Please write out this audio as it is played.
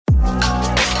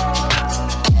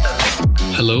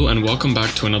Hello and welcome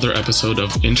back to another episode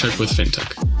of In Check with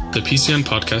FinTech, the PCN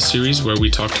podcast series where we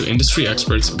talk to industry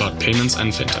experts about payments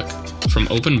and FinTech, from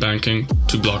open banking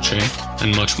to blockchain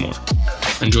and much more.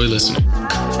 Enjoy listening.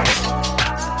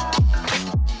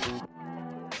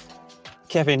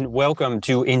 Kevin, welcome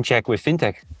to In Check with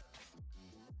FinTech.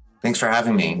 Thanks for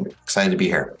having me. Excited to be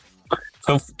here.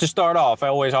 So to start off, I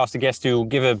always ask the guests to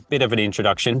give a bit of an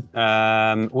introduction.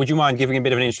 Would you mind giving a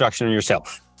bit of an introduction on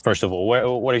yourself? First of all,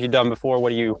 what have you done before?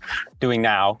 What are you doing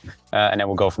now? And then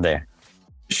we'll go from there.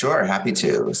 Sure, happy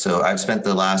to. So I've spent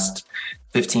the last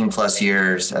 15 plus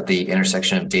years at the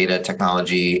intersection of data,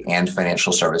 technology, and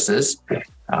financial services.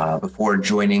 Before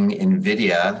joining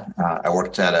NVIDIA, I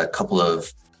worked at a couple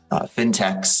of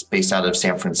fintechs based out of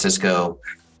San Francisco,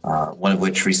 one of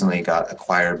which recently got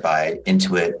acquired by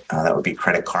Intuit. That would be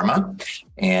Credit Karma.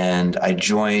 And I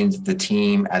joined the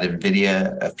team at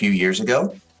NVIDIA a few years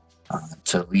ago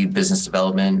to lead business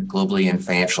development globally in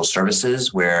financial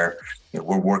services, where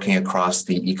we're working across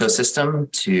the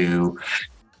ecosystem to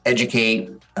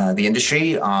educate the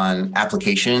industry on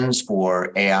applications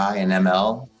for AI and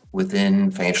ML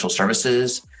within financial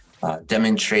services,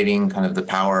 demonstrating kind of the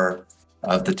power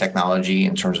of the technology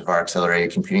in terms of our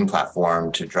accelerated computing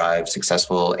platform to drive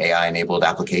successful AI-enabled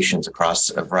applications across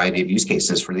a variety of use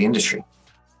cases for the industry.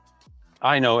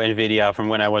 I know NVIDIA from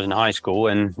when I was in high school,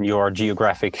 and your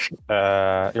graphic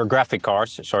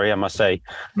cards, I must say,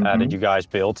 that you guys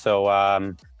built.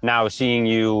 So now seeing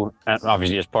you,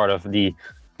 obviously as part of the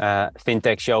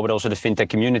FinTech show, but also the FinTech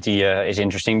community is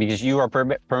interesting because you are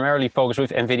primarily focused with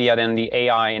NVIDIA and the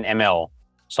AI and ML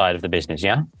side of the business,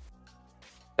 yeah?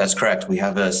 That's correct. We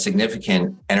have a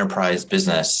significant enterprise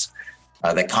business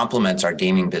that complements our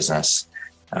gaming business.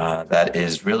 That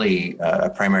is really a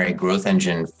primary growth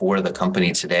engine for the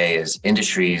company today as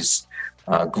industries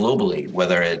globally,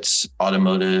 whether it's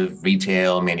automotive,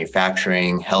 retail,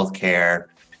 manufacturing, healthcare,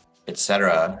 et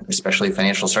cetera, especially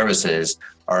financial services,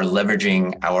 are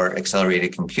leveraging our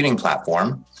accelerated computing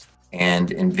platform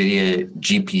and NVIDIA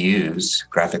GPUs,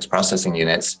 graphics processing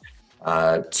units,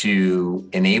 to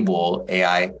enable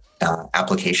AI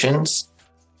applications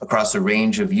across a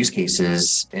range of use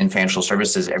cases in financial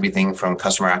services, everything from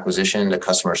customer acquisition to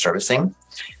customer servicing.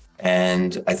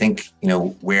 And I think,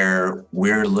 where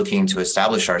we're looking to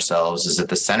establish ourselves is at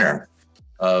the center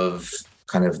of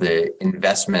kind of the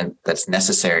investment that's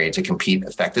necessary to compete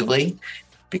effectively,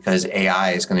 because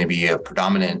AI is going to be a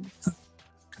predominant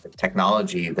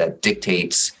technology that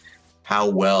dictates how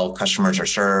well customers are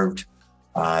served,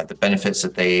 the benefits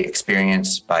that they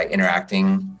experience by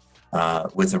interacting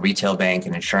with a retail bank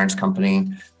and insurance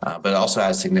company, but also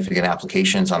has significant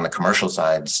applications on the commercial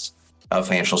sides of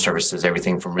financial services,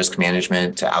 everything from risk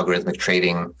management to algorithmic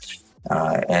trading.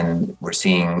 And we're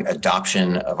seeing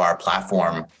adoption of our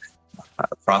platform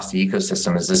across the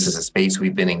ecosystem, as this is a space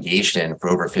we've been engaged in for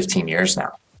over 15 years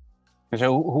now.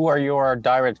 So who are your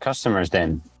direct customers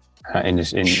then in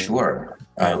this? Sure.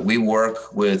 We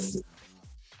work with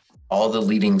all the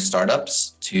leading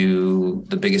startups to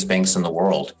the biggest banks in the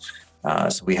world.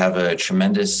 So we have a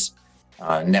tremendous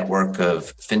network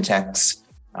of fintechs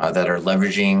that are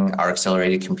leveraging our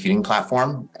accelerated computing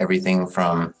platform, everything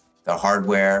from the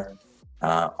hardware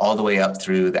all the way up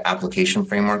through the application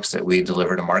frameworks that we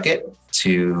deliver to market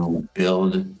to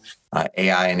build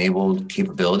AI-enabled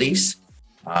capabilities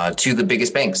to the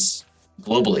biggest banks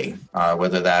globally,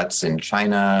 whether that's in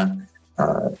China,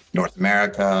 North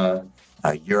America,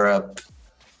 Europe,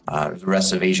 the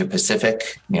rest of Asia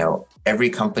Pacific.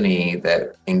 Every company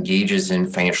that engages in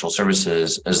financial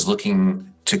services is looking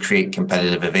to create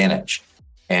competitive advantage.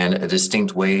 And a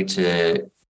distinct way to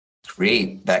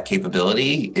create that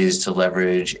capability is to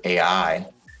leverage AI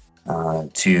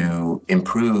to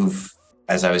improve,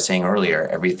 as I was saying earlier,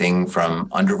 everything from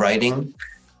underwriting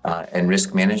and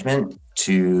risk management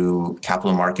to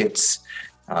capital markets,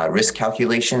 risk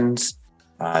calculations,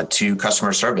 to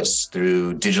customer service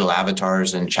through digital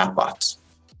avatars and chatbots.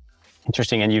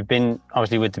 Interesting. And you've been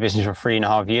obviously with the business for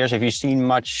 3.5 years. Have you seen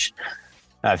much?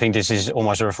 I think this is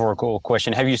almost a rhetorical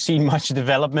question. Have you seen much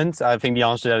development? I think the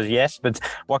answer to that is yes. But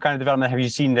what kind of development have you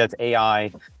seen that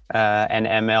AI and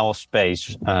ML space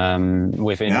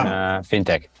within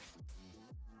FinTech?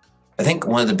 I think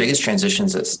one of the biggest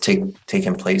transitions that's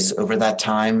taken place over that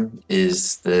time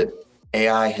is that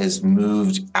AI has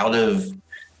moved out of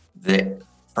the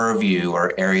purview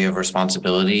or area of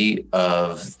responsibility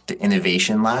of the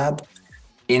innovation lab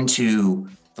into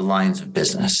the lines of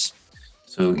business.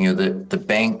 So, the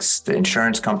banks, the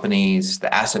insurance companies,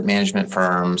 the asset management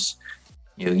firms,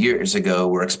 years ago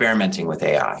were experimenting with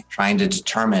AI, trying to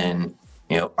determine,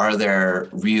 are there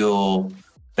real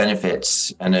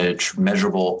benefits and a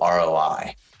measurable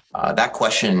ROI? That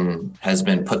question has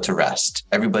been put to rest.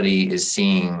 Everybody is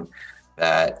seeing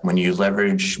that when you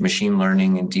leverage machine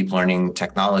learning and deep learning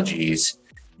technologies,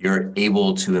 you're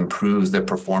able to improve the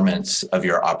performance of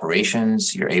your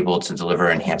operations. You're able to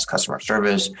deliver enhanced customer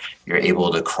service. You're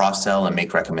able to cross-sell and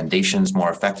make recommendations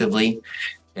more effectively.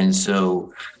 And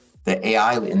so the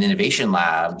AI and innovation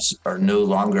labs are no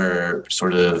longer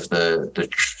sort of the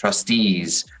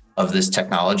trustees of this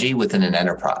technology within an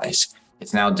enterprise.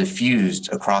 It's now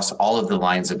diffused across all of the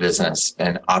lines of business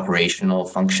and operational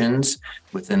functions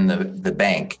within the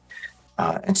bank.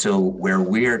 And so where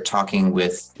we're talking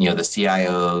with, the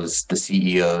CIOs, the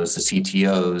CEOs, the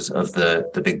CTOs of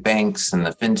the big banks and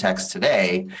the fintechs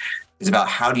today is about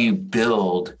how do you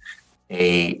build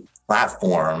a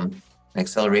platform, an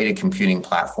accelerated computing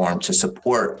platform to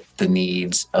support the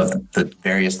needs of the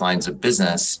various lines of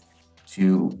business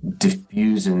to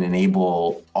diffuse and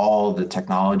enable all the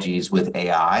technologies with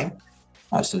AI.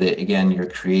 So that, again, you're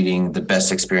creating the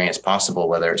best experience possible,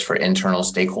 whether it's for internal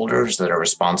stakeholders that are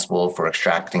responsible for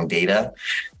extracting data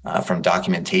from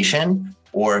documentation,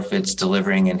 or if it's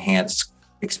delivering enhanced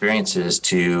experiences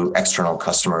to external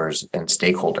customers and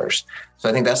stakeholders. So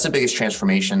I think that's the biggest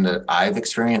transformation that I've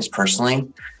experienced personally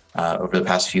over the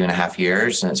past 1.5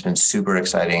 years. And it's been super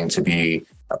exciting to be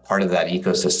a part of that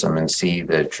ecosystem and see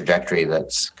the trajectory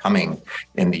that's coming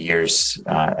in the years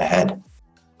ahead.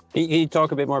 Can you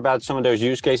talk a bit more about some of those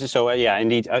use cases? So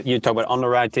indeed, you talk about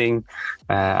underwriting.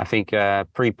 I think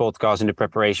pre-podcast in the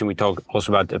preparation, we talked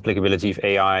also about the applicability of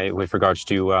AI with regards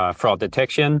to fraud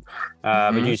detection.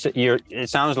 But it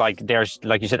sounds like there's,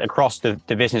 like you said, across the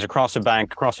business, across the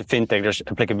bank, across the fintech, there's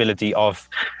applicability of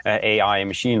AI and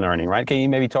machine learning, right? Can you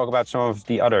maybe talk about some of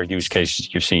the other use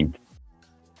cases you've seen?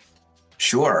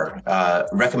 Sure.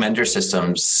 Recommender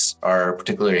systems are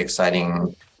particularly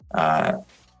exciting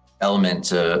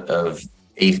element of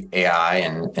AI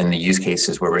and the use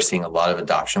cases where we're seeing a lot of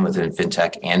adoption within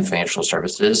fintech and financial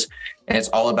services. And it's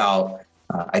all about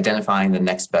identifying the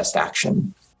next best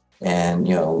action. And,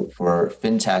 for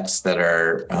fintechs that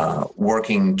are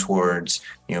working towards,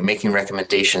 making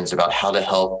recommendations about how to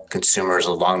help consumers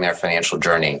along their financial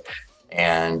journey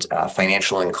and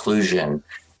financial inclusion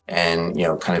and,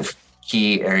 kind of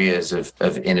key areas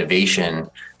of innovation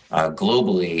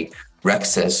globally,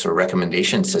 RecSys or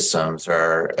recommendation systems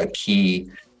are a key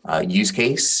use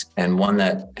case and one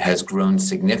that has grown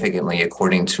significantly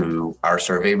according to our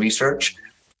survey research,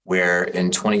 where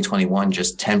in 2021,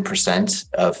 just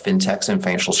 10% of fintechs and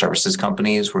financial services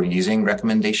companies were using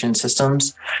recommendation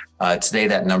systems. Today,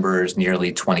 that number is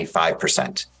nearly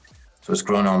 25%. So it's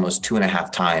grown almost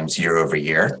 2.5 times year over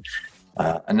year.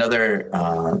 Another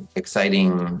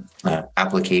exciting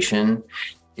application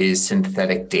is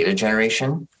synthetic data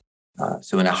generation.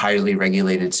 So in a highly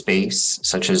regulated space,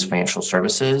 such as financial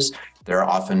services, there are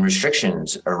often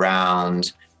restrictions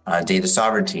around data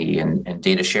sovereignty and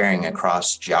data sharing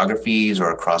across geographies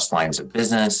or across lines of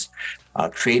business.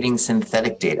 Creating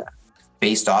synthetic data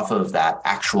based off of that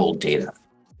actual data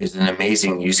is an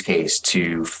amazing use case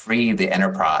to free the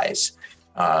enterprise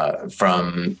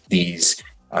from these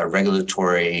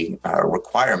regulatory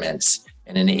requirements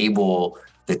and enable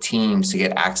the teams to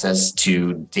get access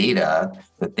to data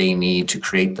that they need to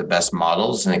create the best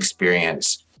models and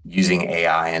experience using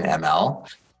AI and ML.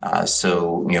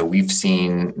 So we've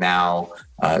seen now,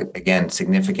 again,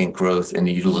 significant growth in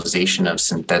the utilization of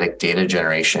synthetic data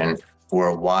generation for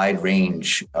a wide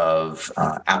range of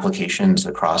applications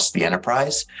across the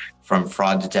enterprise, from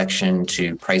fraud detection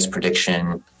to price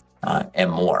prediction and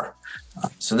more.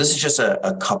 So this is just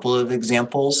a couple of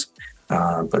examples.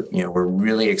 But we're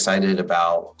really excited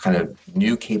about kind of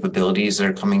new capabilities that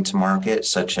are coming to market,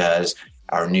 such as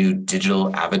our new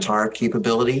digital avatar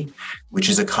capability, which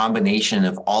is a combination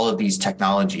of all of these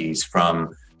technologies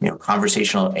from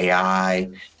conversational AI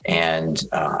and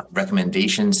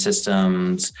recommendation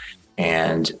systems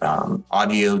and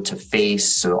audio to face.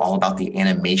 So all about the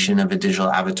animation of a digital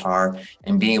avatar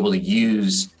and being able to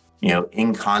use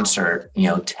in concert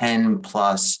 10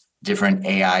 plus different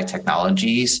AI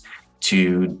technologies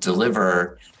to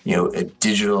deliver, a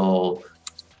digital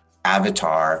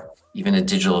avatar, even a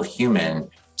digital human,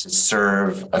 to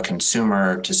serve a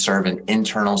consumer, to serve an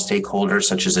internal stakeholder,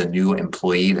 such as a new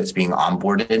employee that's being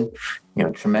onboarded.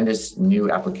 Tremendous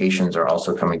new applications are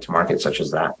also coming to market, such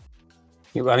as that.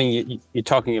 I mean, you're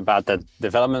talking about that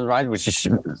development, right? Which is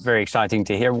very exciting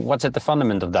to hear. What's at the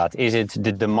fundament of that? Is it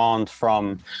the demand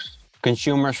from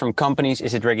consumers, from companies?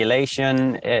 Is it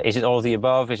regulation? Is it all of the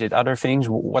above? Is it other things?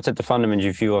 What's at the fundament,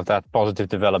 you view, of that positive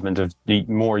development of the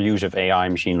more use of AI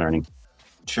and machine learning?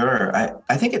 Sure.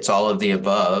 I think it's all of the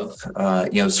above.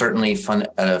 Certainly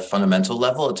at a fundamental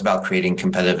level, it's about creating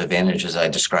competitive advantage, as I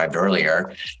described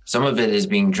earlier. Some of it is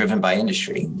being driven by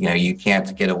industry. You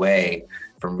can't get away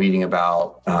from reading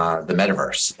about the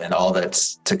metaverse and all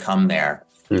that's to come there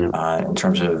in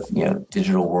terms of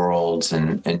digital worlds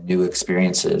and new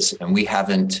experiences. And we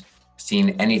haven't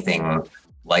seen anything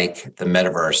like the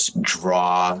metaverse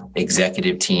draw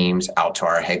executive teams out to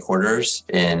our headquarters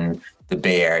in the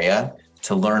Bay Area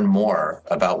to learn more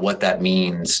about what that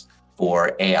means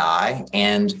for AI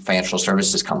and financial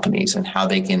services companies and how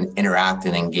they can interact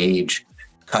and engage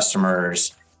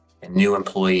customers and new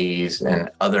employees and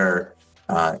other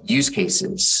use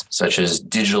cases such as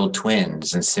digital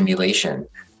twins and simulation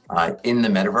in the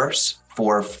metaverse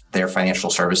for their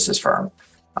financial services firm.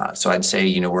 So I'd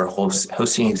say, we're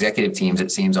hosting executive teams,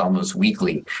 it seems almost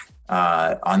weekly,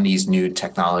 on these new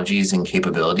technologies and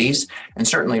capabilities. And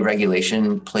certainly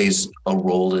regulation plays a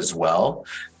role as well.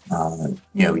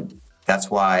 That's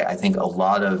why I think a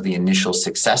lot of the initial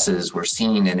successes we're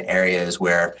seeing in areas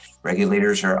where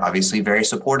regulators are obviously very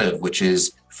supportive, which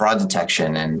is fraud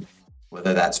detection, and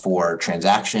whether that's for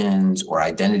transactions or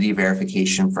identity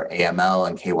verification for AML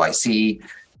and KYC.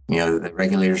 The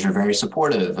regulators are very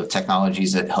supportive of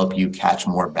technologies that help you catch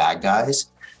more bad guys.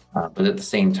 But at the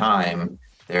same time,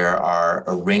 there are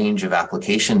a range of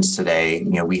applications today.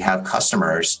 We have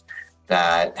customers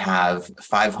that have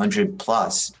 500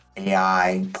 plus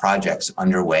AI projects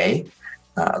underway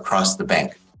across the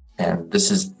bank. And this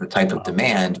is the type of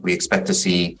demand we expect to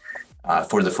see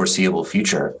for the foreseeable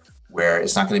future, where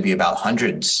it's not going to be about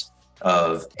hundreds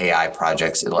of AI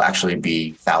projects. It'll actually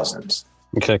be thousands.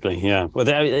 Exactly. Yeah. Well,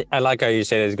 I like how you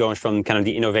say that it goes from kind of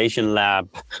the innovation lab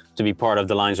to be part of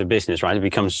the lines of business, right? It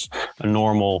becomes a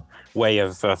normal way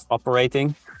of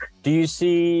operating. Do you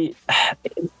see,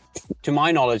 to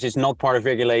my knowledge, it's not part of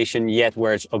regulation yet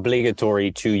where it's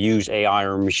obligatory to use AI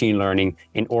or machine learning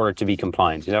in order to be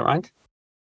compliant. Is that right?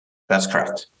 That's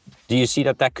correct. Do you see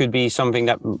that could be something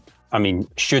that,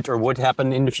 should or would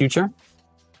happen in the future?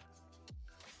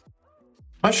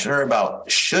 Not sure about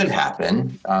should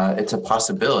happen. It's a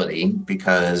possibility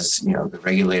because, the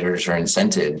regulators are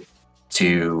incented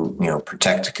to,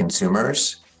 protect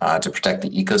consumers, to protect the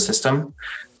ecosystem.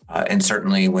 And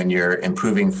certainly when you're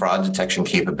improving fraud detection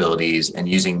capabilities and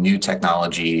using new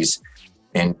technologies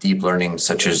and deep learning,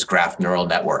 such as graph neural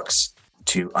networks,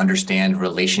 to understand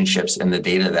relationships in the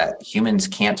data that humans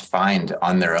can't find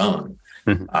on their own.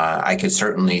 I could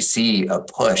certainly see a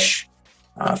push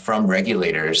from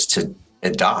regulators to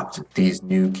adopt these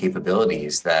new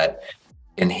capabilities that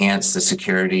enhance the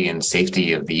security and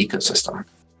safety of the ecosystem.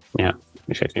 Yeah,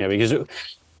 exactly. Yeah, because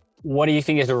what do you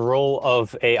think is the role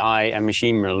of AI and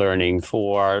machine learning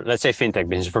for, let's say, fintech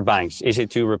business, for banks? Is it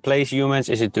to replace humans?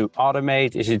 Is it to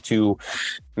automate? Is it to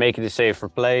make it a safer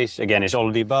place? Again, it's all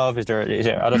of the above. Is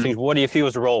there other things? What do you feel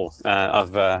is the role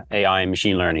of AI and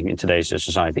machine learning in today's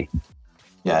society?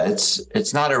 Yeah,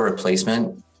 it's not a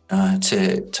replacement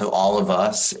to all of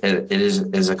us. It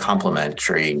is a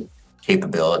complementary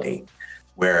capability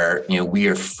where we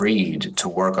are freed to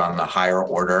work on the higher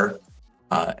order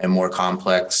and more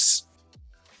complex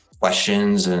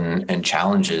questions and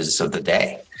challenges of the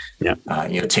day. Yeah.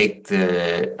 Take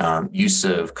the use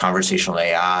of conversational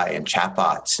AI and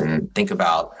chatbots and think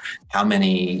about how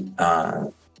many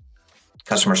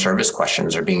customer service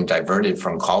questions are being diverted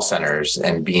from call centers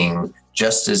and being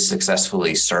just as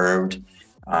successfully served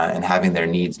and having their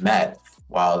needs met,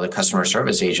 while the customer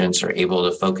service agents are able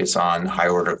to focus on high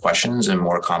order questions and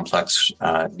more complex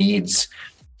needs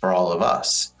for all of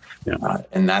us. Yeah.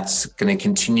 And that's going to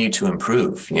continue to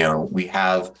improve. We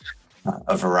have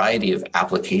a variety of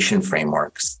application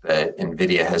frameworks that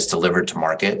NVIDIA has delivered to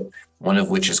market, one of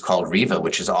which is called Riva,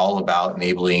 which is all about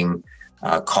enabling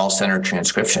call center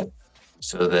transcription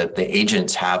so that the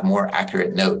agents have more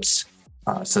accurate notes,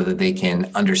 so that they can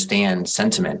understand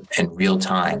sentiment in real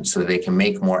time, so that they can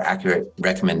make more accurate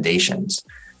recommendations.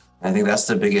 I think that's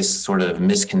the biggest sort of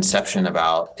misconception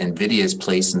about NVIDIA's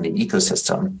place in the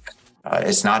ecosystem.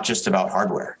 It's not just about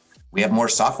hardware. We have more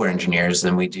software engineers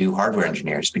than we do hardware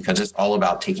engineers because it's all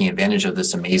about taking advantage of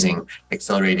this amazing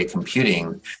accelerated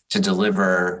computing to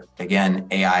deliver, again,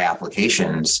 AI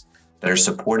applications that are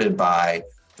supported by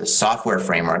the software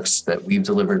frameworks that we've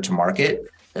delivered to market,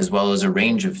 as well as a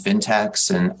range of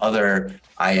fintechs and other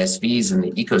ISVs in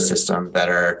the ecosystem that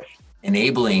are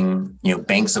enabling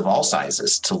banks of all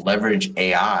sizes to leverage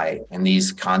AI in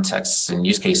these contexts and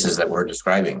use cases that we're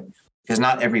describing. Because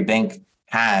not every bank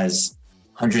has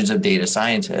hundreds of data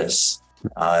scientists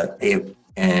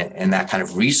and that kind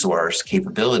of resource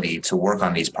capability to work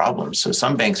on these problems. So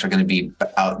some banks are going to be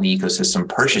out in the ecosystem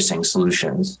purchasing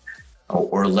solutions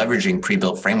or leveraging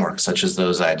pre-built frameworks such as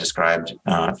those I described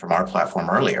from our platform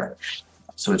earlier.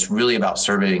 So it's really about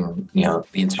serving, the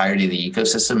entirety of the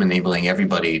ecosystem, enabling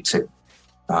everybody to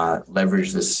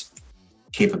leverage this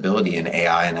capability in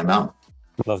AI and ML.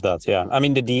 Love that. Yeah. I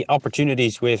mean, the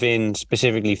opportunities within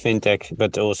specifically fintech,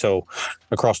 but also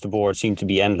across the board seem to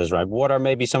be endless, right? What are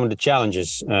maybe some of the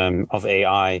challenges of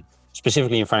AI,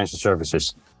 specifically in financial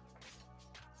services?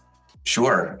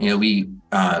 Sure. We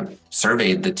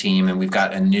surveyed the team and we've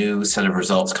got a new set of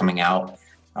results coming out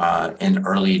in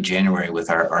early January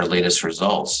with our latest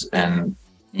results. And,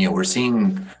 we're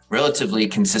seeing relatively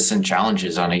consistent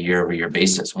challenges on a year-over-year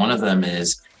basis. One of them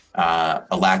is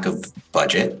a lack of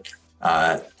budget.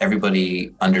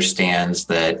 Everybody understands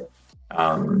that,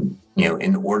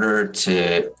 in order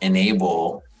to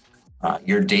enable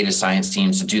your data science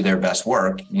teams to do their best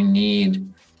work, you need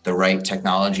the right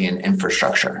technology and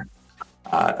infrastructure.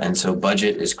 And so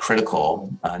budget is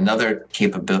critical. Another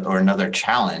capability or another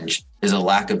challenge is a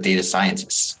lack of data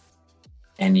scientists.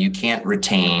 And you can't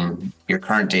retain your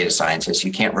current data scientists.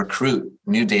 You can't recruit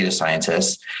new data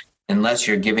scientists unless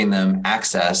you're giving them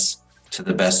access to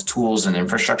the best tools and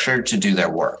infrastructure to do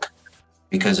their work.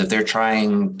 Because if they're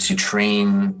trying to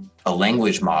train a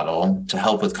language model to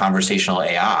help with conversational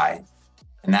AI,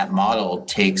 and that model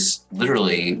takes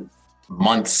literally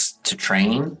months to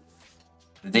train,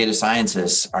 the data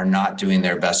scientists are not doing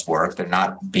their best work. They're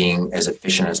not being as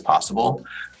efficient as possible.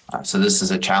 So this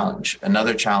is a challenge.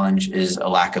 Another challenge is a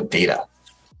lack of data.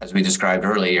 As we described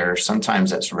earlier,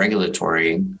 sometimes that's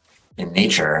regulatory in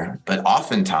nature, but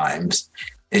oftentimes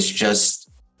it's just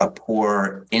a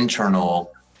poor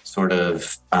internal sort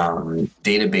of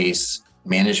database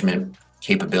management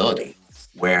capability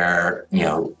where,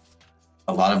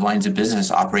 a lot of lines of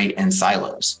business operate in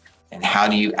silos. And how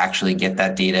do you actually get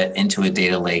that data into a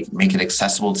data lake, make it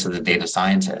accessible to the data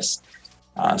scientists?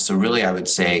 So really, I would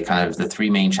say kind of the three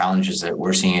main challenges that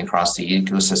we're seeing across the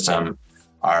ecosystem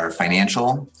are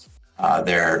financial,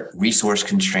 their resource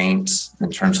constraints in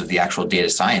terms of the actual data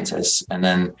scientists, and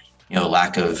then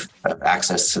lack of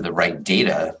access to the right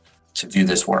data to do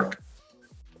this work.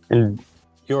 And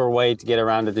your way to get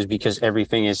around it is because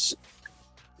everything is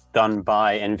done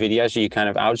by NVIDIA, so you kind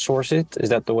of outsource it. Is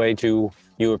that the way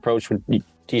you approach with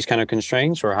these kind of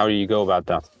constraints, or how do you go about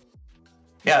that?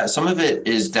 Yeah, some of it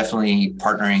is definitely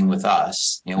partnering with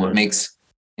us. What makes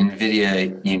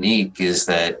NVIDIA unique is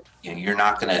that you're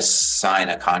not going to sign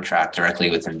a contract directly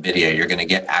with NVIDIA. You're going to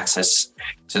get access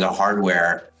to the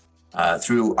hardware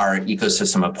through our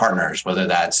ecosystem of partners, whether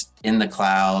that's in the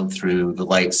cloud through the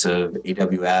likes of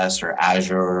AWS or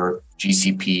Azure,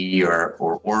 GCP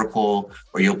or Oracle,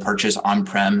 or you'll purchase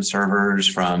on-prem servers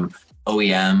from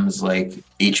OEMs like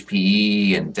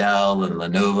HPE and Dell and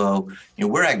Lenovo.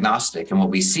 We're agnostic. And what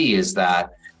we see is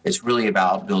that it's really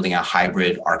about building a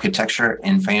hybrid architecture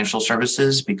in financial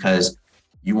services because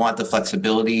you want the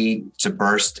flexibility to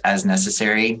burst as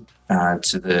necessary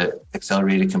to the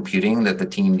accelerated computing that the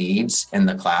team needs in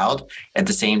the cloud. At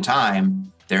the same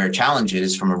time, there are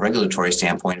challenges from a regulatory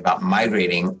standpoint about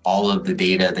migrating all of the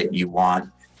data that you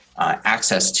want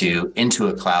access to into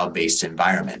a cloud-based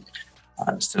environment.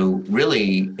 So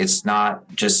really, it's not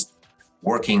just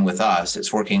working with us,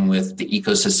 it's working with the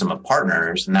ecosystem of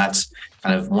partners. And that's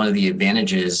kind of one of the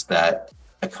advantages that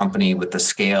a company with the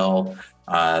scale,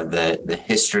 the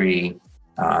history,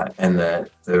 and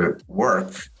the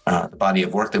work, the body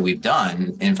of work that we've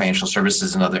done in financial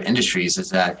services and other industries is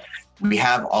that we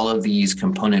have all of these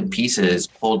component pieces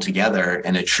pulled together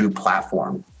in a true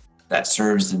platform that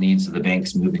serves the needs of the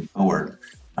banks moving forward.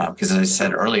 Because as I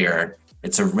said earlier,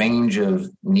 it's a range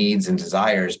of needs and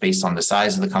desires based on the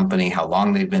size of the company, how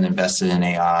long they've been invested in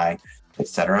AI, et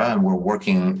cetera. And we're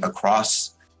working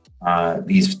across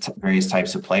these various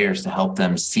types of players to help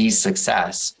them see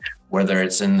success, whether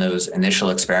it's in those initial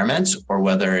experiments or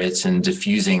whether it's in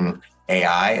diffusing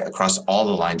AI across all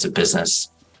the lines of business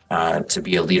to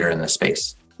be a leader in the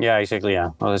space. Yeah, exactly.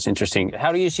 Yeah. Well, that's interesting.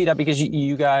 How do you see that? Because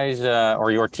you guys or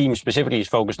your team specifically is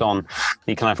focused on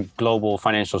the kind of global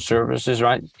financial services,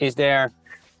 right? Is there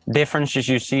differences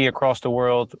you see across the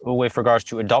world with regards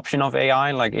to adoption of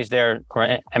AI? Like, is there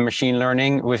a machine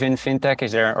learning within fintech?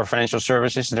 Is there or financial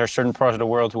services? Is there certain parts of the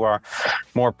world who are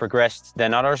more progressed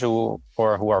than others, who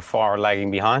are far lagging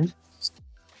behind?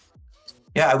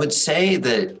 Yeah, I would say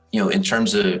that, in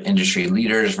terms of industry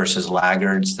leaders versus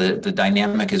laggards, the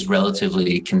dynamic is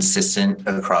relatively consistent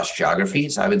across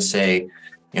geographies. I would say,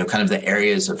 kind of the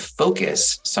areas of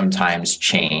focus sometimes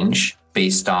change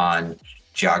based on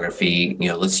geography.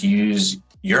 Let's use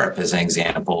Europe as an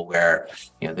example, where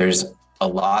there's a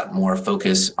lot more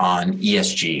focus on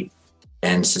ESG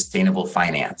and sustainable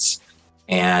finance.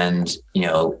 And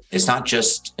it's not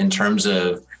just in terms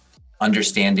of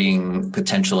understanding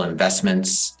potential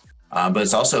investments, but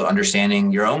it's also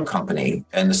understanding your own company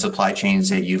and the supply chains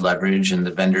that you leverage and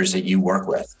the vendors that you work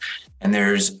with. And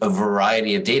there's a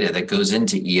variety of data that goes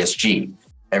into ESG,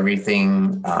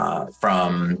 everything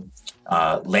from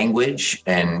language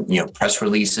and press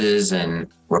releases and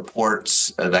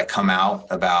reports that come out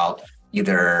about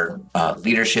either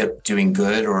leadership doing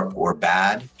good or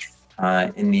bad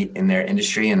in their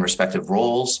industry and respective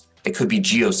roles. It could be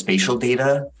geospatial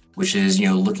data, which is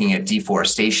looking at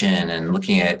deforestation and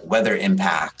looking at weather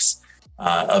impacts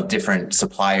of different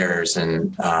suppliers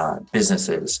and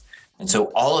businesses. And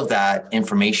so all of that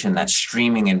information that's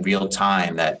streaming in real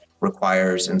time that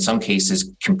requires, in some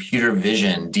cases, computer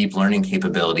vision, deep learning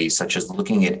capabilities, such as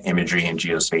looking at imagery and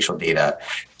geospatial data,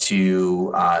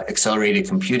 to accelerated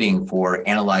computing for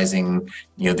analyzing,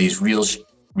 these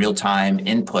real-time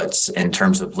inputs in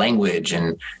terms of language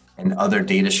and other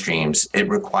data streams. It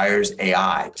requires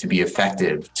AI to be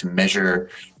effective to measure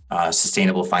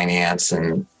sustainable finance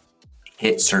and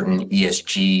hit certain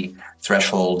ESG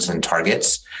thresholds and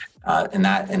targets. And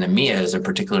that in EMEA is a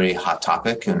particularly hot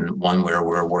topic, and one where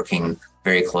we're working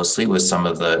very closely with some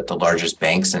of the largest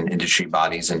banks and industry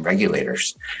bodies and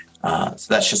regulators. So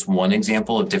that's just one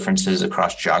example of differences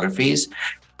across geographies.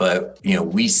 But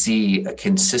we see a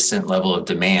consistent level of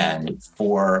demand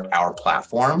for our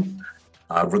platform,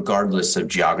 regardless of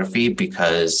geography,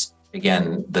 because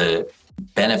again, the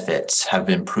benefits have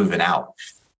been proven out.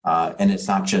 And it's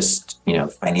not just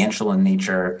financial in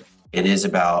nature. It is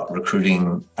about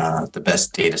recruiting the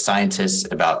best data scientists.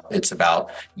 It's about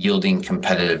yielding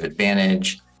competitive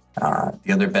advantage.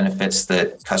 The other benefits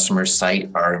that customers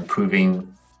cite are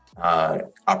improving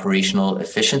operational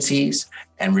efficiencies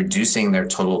and reducing their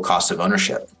total cost of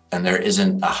ownership. And there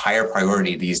isn't a higher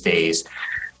priority these days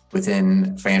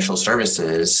within financial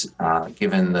services,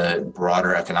 given the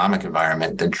broader economic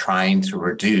environment, than trying to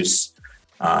reduce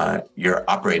your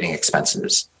operating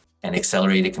expenses. And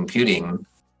accelerated computing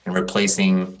and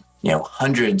replacing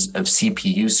hundreds of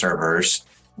CPU servers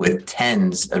with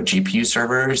tens of GPU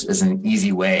servers is an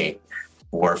easy way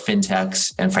for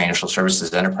fintechs and financial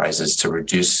services enterprises to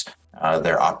reduce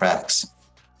their OpEx.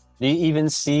 Do you even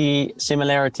see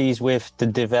similarities with the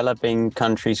developing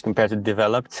countries compared to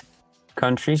developed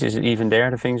countries? Is it even there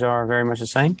that things are very much the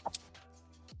same?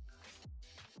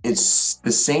 It's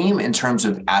the same in terms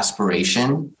of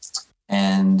aspiration.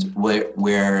 And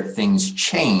where things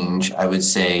change, I would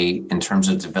say, in terms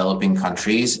of developing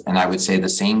countries, and I would say the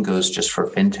same goes just for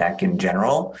fintech in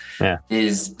general,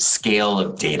 is scale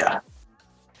of data,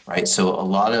 right? So a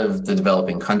lot of the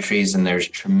developing countries, and there's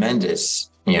tremendous,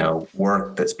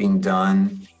 work that's being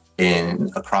done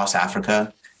across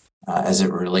Africa as it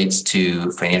relates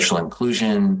to financial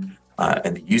inclusion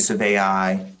and the use of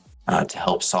AI to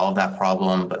help solve that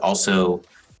problem, but also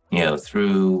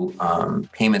through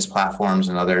payments platforms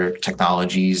and other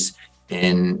technologies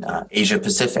in Asia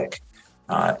Pacific.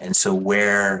 And so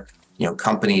where,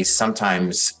 companies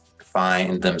sometimes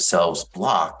find themselves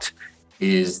blocked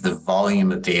is the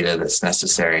volume of data that's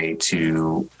necessary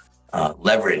to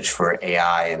leverage for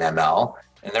AI and ML.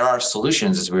 And there are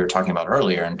solutions, as we were talking about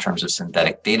earlier, in terms of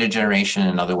synthetic data generation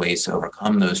and other ways to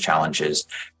overcome those challenges.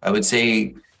 I would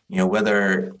say,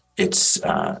 whether it's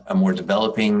a more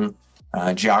developing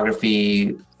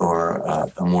geography or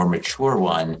a more mature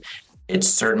one, it's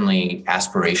certainly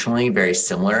aspirationally very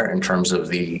similar in terms of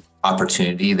the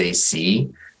opportunity they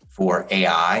see for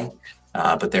AI,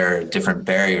 but there are different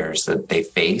barriers that they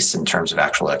face in terms of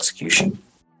actual execution.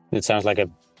 It sounds like a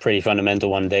pretty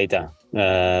fundamental one, data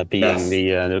being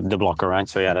the blocker, right?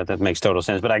 So yeah, that makes total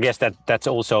sense. But I guess that's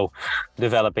also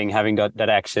developing, having that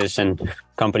access, and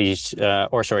countries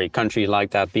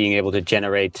like that being able to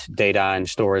generate data and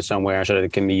store it somewhere so that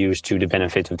it can be used to the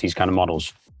benefit of these kind of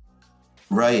models.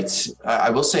 Right. I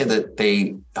will say that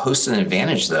they host an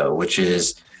advantage, though, which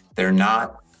is they're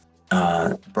not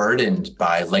burdened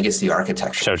by legacy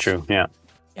architecture. So true. Yeah.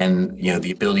 And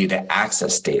the ability to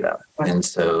access data. And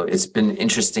so it's been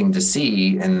interesting to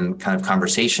see in kind of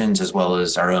conversations, as well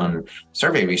as our own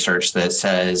survey research, that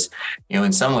says,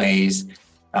 in some ways,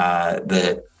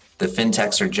 the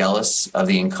fintechs are jealous of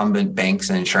the incumbent banks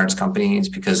and insurance companies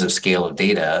because of scale of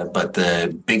data, but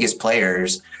the biggest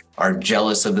players are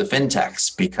jealous of the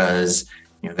fintechs because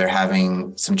they're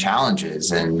having some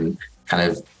challenges and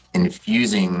kind of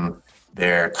infusing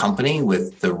their company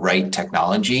with the right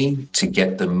technology to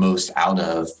get the most out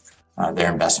of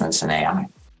their investments in AI.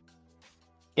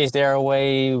 is there a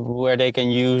way where they can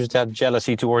use that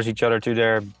jealousy towards each other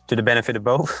to the benefit of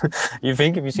both? You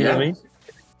think, if you see what I mean?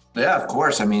 Yeah, of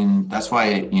course. I mean, that's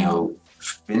why,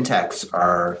 fintechs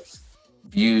are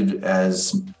viewed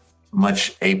as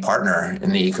much a partner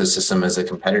in the ecosystem as a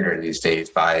competitor these days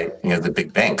by, the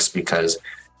big banks, because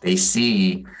they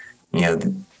see,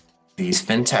 these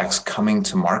fintechs coming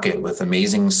to market with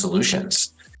amazing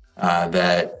solutions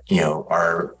that,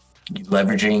 are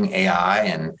leveraging AI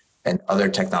and other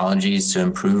technologies to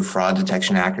improve fraud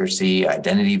detection accuracy,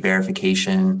 identity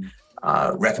verification,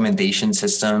 recommendation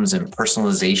systems, and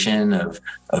personalization of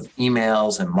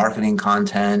emails and marketing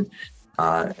content.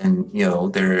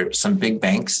 There are some big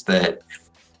banks that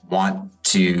want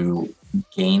to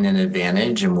gain an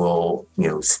advantage and will,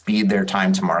 speed their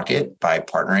time to market by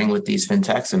partnering with these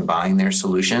fintechs and buying their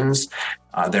solutions.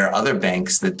 There are other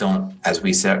banks that don't, as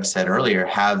we said earlier,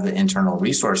 have the internal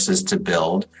resources to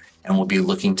build, and will be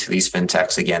looking to these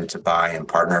fintechs again to buy and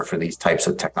partner for these types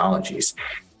of technologies.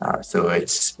 So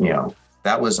it's,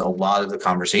 that was a lot of the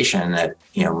conversation at,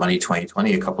 Money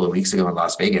 2020 a couple of weeks ago in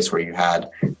Las Vegas, where you had,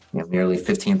 nearly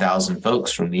 15,000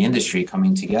 folks from the industry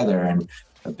coming together, and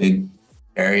a big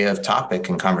area of topic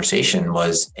and conversation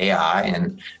was AI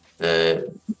and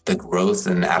the growth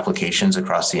and applications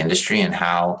across the industry, and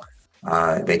how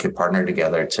they could partner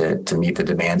together to meet the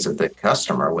demands of the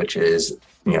customer, which is,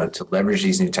 to leverage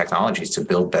these new technologies to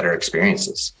build better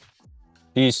experiences.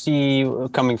 Do you see,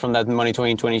 coming from that Money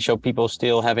 2020 show, people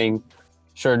still having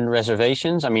certain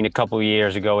reservations? I mean, a couple of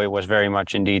years ago, it was very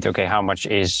much indeed, okay, how much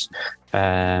is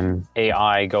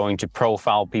AI going to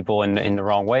profile people in the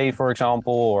wrong way, for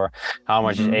example, or how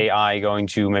much is AI going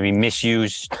to maybe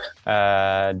misuse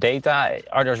data?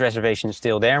 Are those reservations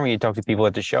still there when you talk to people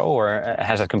at the show, or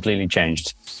has that completely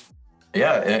changed?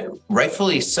 Yeah,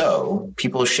 rightfully so.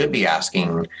 People should be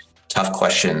asking tough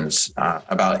questions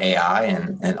about AI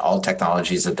and all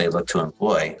technologies that they look to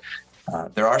employ.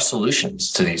 There are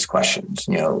solutions to these questions.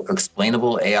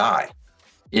 Explainable AI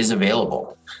is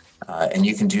available. And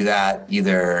you can do that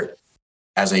either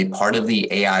as a part of the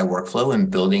AI workflow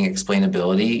and building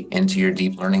explainability into your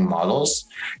deep learning models,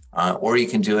 or you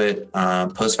can do it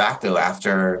post facto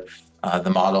after the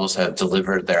models have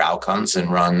delivered their outcomes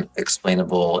and run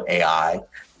explainable AI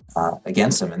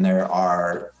against them. And there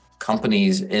are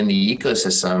companies in the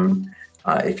ecosystem,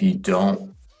 if you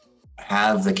don't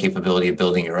have the capability of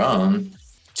building your own,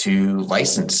 to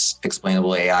license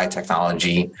explainable AI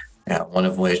technology, one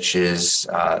of which is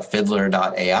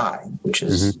Fiddler.ai, which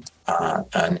is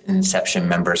an Inception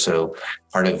member, so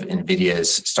part of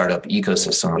NVIDIA's startup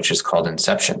ecosystem, which is called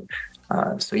Inception.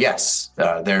 So yes,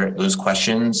 those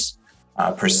questions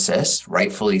persist,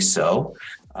 rightfully so,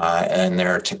 and there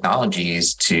are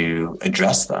technologies to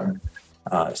address them,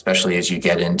 especially as you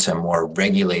get into more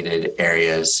regulated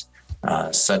areas,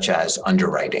 such as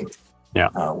underwriting,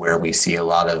 where we see a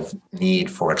lot of need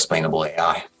for explainable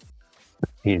AI.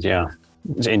 Yeah,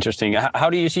 it's interesting.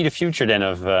 How do you see the future then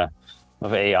of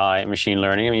AI and machine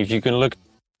learning? I mean, if you can look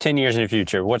 10 years in the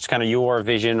future, what's kind of your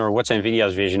vision, or what's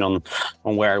NVIDIA's vision on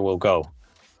where it will go?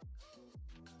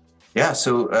 Yeah,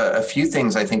 so a few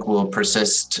things I think will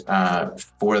persist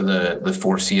for the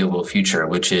foreseeable future,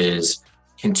 which is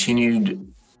continued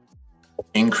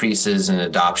increases in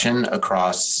adoption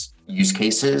across use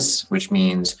cases, which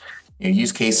means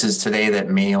use cases today that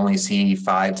may only see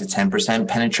 5 to 10%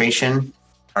 penetration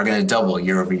are going to double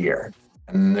year over year,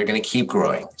 and they're going to keep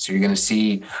growing. So you're going to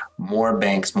see more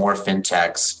banks, more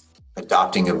fintechs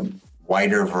adopting a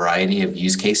wider variety of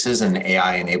use cases and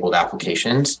AI-enabled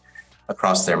applications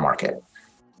across their market.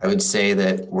 I would say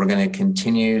that we're going to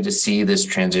continue to see this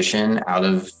transition out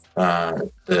of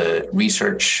the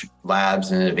research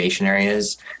labs and innovation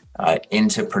areas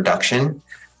into production.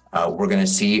 We're going to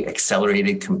see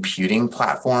accelerated computing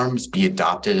platforms be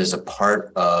adopted as a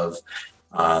part of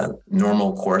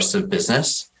normal course of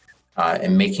business,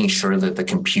 and making sure that the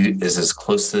compute is as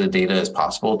close to the data as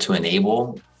possible to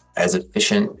enable as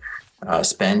efficient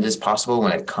spend as possible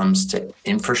when it comes to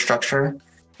infrastructure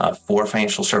for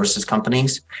financial services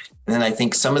companies. And then I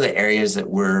think some of the areas that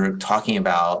we're talking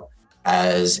about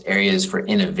as areas for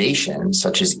innovation,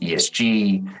 such as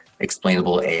ESG,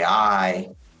 explainable AI,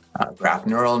 graph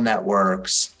neural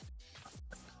networks,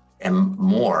 and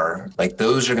more, like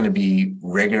those are going to be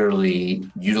regularly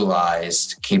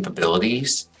utilized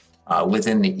capabilities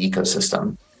within the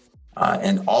ecosystem.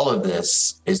 And all of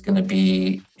this is going to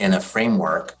be in a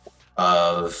framework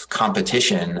of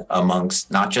competition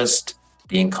amongst not just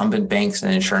the incumbent banks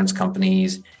and insurance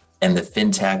companies and the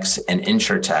fintechs and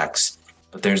insurtechs,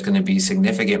 but there's going to be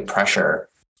significant pressure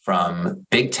from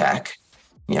big tech,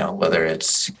 whether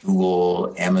it's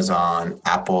Google, Amazon,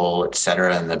 Apple, et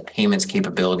cetera, and the payments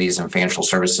capabilities and financial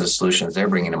services solutions they're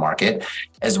bringing to market,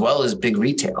 as well as big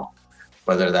retail,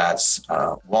 whether that's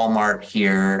Walmart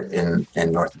here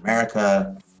in North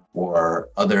America or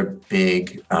other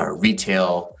big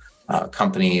retail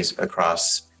companies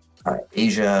across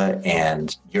Asia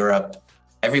and Europe.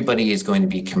 Everybody is going to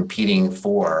be competing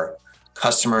for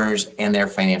customers and their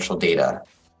financial data.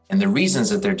 And the reasons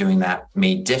that they're doing that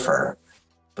may differ,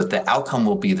 but the outcome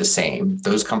will be the same.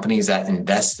 Those companies that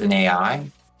invest in AI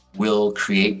will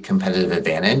create competitive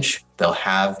advantage. They'll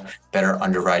have better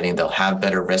underwriting. They'll have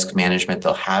better risk management.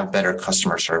 They'll have better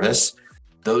customer service.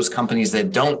 Those companies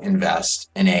that don't invest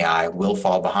in AI will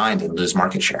fall behind and lose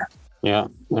market share. Yeah,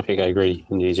 I think I agree.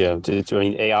 Indeed, yeah.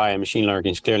 AI and machine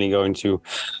learning is clearly going to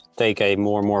take a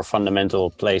more and more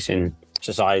fundamental place in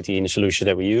society in the solution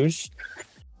that we use.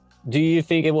 Do you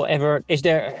think it will ever?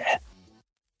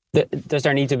 Does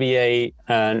there need to be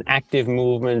an active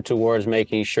movement towards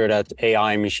making sure that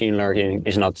AI and machine learning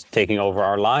is not taking over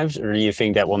our lives, or do you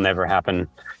think that will never happen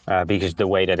because the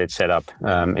way that it's set up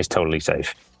is totally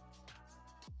safe?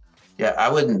 Yeah,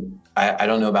 I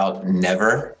don't know about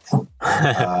never,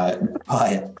 but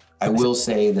I will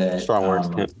say that strong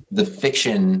words. The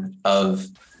fiction of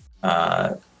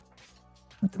the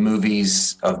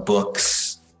movies, of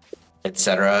books, et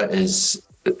cetera, is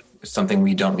something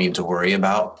we don't need to worry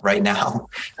about right now.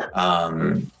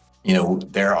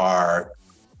 There are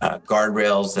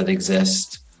guardrails that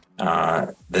exist.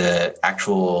 The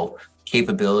actual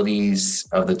capabilities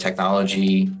of the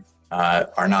technology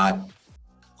are not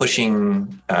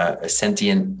pushing a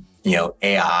sentient,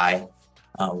 AI.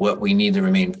 What we need to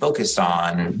remain focused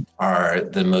on are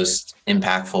the most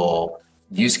impactful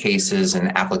use cases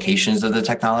and applications of the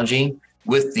technology,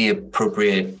 with the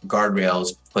appropriate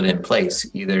guardrails put in place,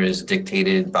 either as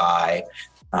dictated by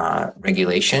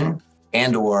regulation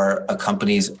and or a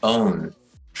company's own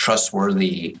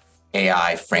trustworthy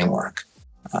AI framework.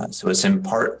 So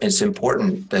it's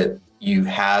important that you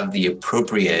have the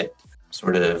appropriate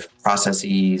sort of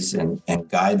processes and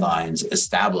guidelines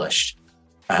established.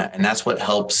 And that's what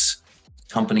helps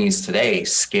companies today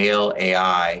scale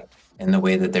AI in the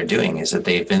way that they're doing, is that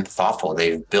they've been thoughtful.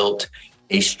 They've built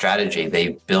a strategy.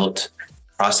 They've built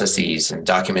processes and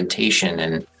documentation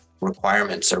and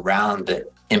requirements around the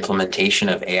implementation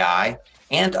of AI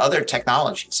and other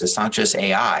technologies. It's not just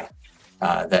AI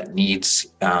that needs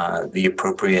the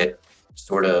appropriate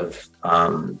sort of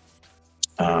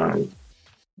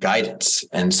guidance.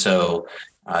 And so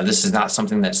this is not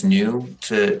something that's new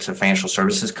to financial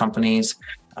services companies.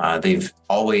 They've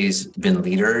always been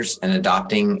leaders in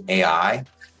adopting AI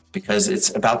because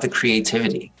it's about the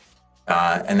creativity.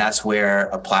 And that's where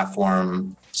a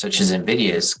platform such as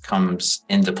NVIDIA's comes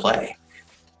into play,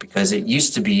 because it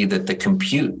used to be that the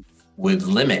compute would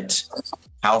limit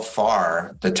how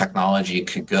far the technology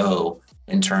could go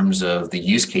in terms of the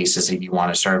use cases that you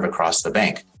want to serve across the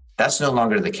bank. That's no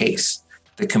longer the case.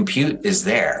 The compute is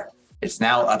there. It's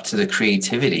now up to the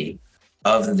creativity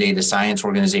of the data science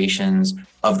organizations,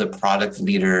 of the product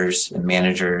leaders and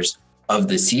managers, of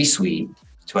the C-suite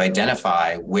to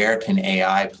identify where can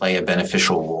AI play a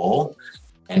beneficial role,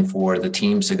 and for the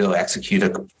teams to go execute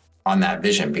on that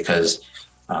vision, because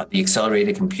the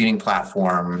accelerated computing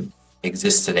platform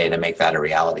exists today to make that a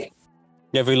reality.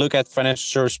 Yeah, if we look at financial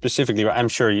service specifically, I'm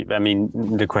sure,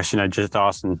 the question I just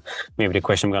asked and maybe the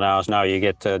question I'm going to ask now, you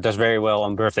get does very well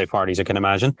on birthday parties, I can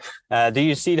imagine. Do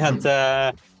you see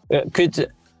that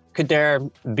could there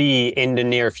be in the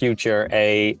near future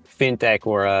a fintech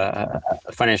or a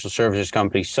financial services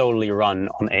company solely run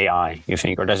on AI, you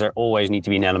think? Or does there always need to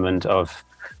be an element of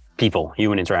people,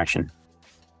 human interaction?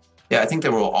 Yeah, I think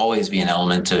there will always be an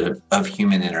element of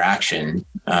human interaction.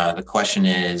 The question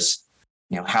is,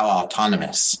 how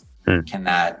autonomous can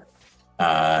that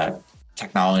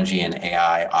technology and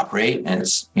AI operate? And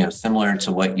it's, similar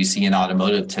to what you see in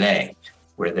automotive today,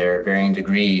 where there are varying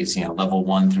degrees, level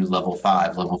 1 through level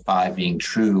 5 being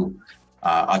true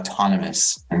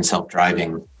autonomous and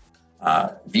self-driving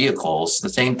vehicles. The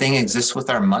same thing exists with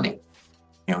our money.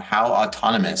 How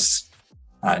autonomous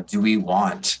do we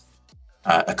want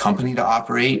a company to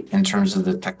operate in terms of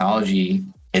the technology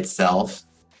itself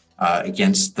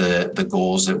against the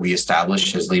goals that we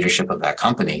establish as leadership of that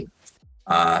company?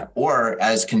 Or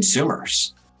as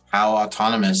consumers, how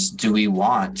autonomous do we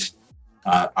want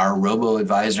our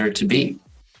robo-advisor to be?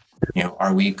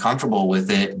 Are we comfortable with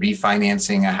it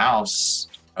refinancing a house,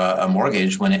 a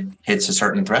mortgage, when it hits a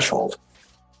certain threshold?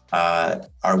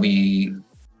 Are we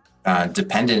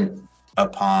dependent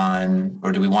upon,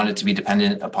 or do we want it to be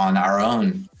dependent upon our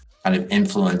own kind of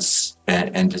influence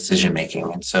and decision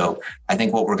making. And so I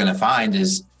think what we're going to find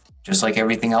is, just like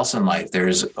everything else in life,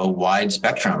 there's a wide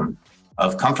spectrum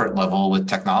of comfort level with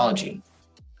technology.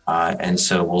 And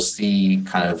so we'll see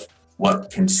kind of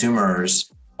what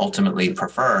consumers ultimately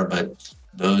prefer, but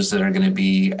those that are going to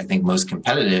be, I think, most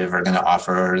competitive are going to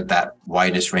offer that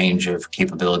widest range of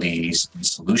capabilities and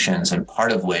solutions, and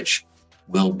part of which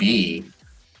will be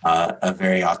a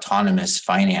very autonomous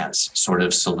finance sort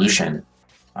of solution.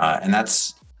 And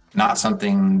that's not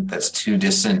something that's too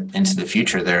distant into the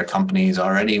future. There are companies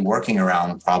already working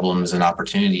around problems and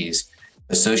opportunities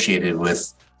associated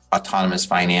with autonomous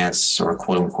finance or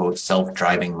quote unquote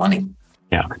self-driving money.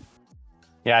 Yeah.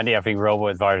 Yeah, I think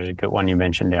robo-advisor is a good one you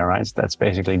mentioned there, right? That's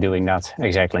basically doing that.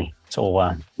 Exactly. It's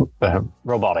all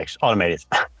robotics, automated.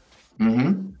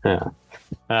 Mm-hmm.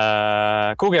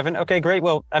 Yeah. Cool, Gavin. Okay, great.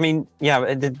 Well, I mean,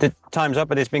 yeah, the time's up,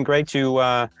 but it's been great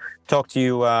to talk to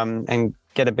you and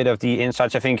get a bit of the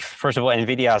insights. I think, first of all,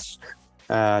 NVIDIA's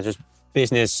just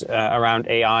business around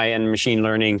AI and machine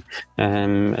learning,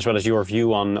 as well as your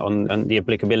view on the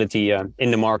applicability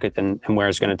in the market and where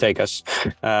it's going to take us.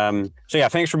 So yeah,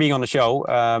 thanks for being on the show.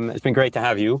 It's been great to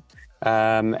have you.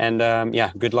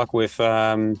 Yeah, good luck with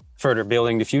further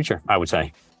building the future, I would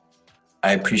say.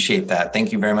 I appreciate that.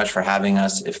 Thank you very much for having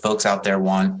us. If folks out there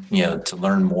want, to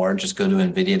learn more, just go to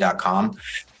NVIDIA.com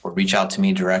or reach out to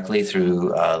me directly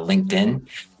through LinkedIn,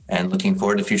 and looking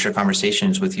forward to future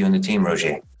conversations with you and the team,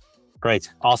 Roger.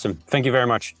 Great. Awesome. Thank you very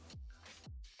much.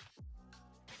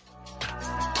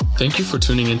 Thank you for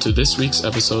tuning into this week's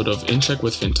episode of In Check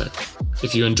with FinTech.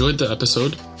 If you enjoyed the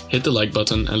episode, hit the like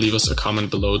button and leave us a comment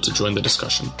below to join the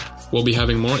discussion. We'll be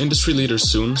having more industry leaders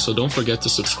soon, so don't forget to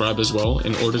subscribe as well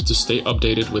in order to stay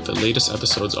updated with the latest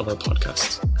episodes of our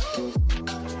podcast.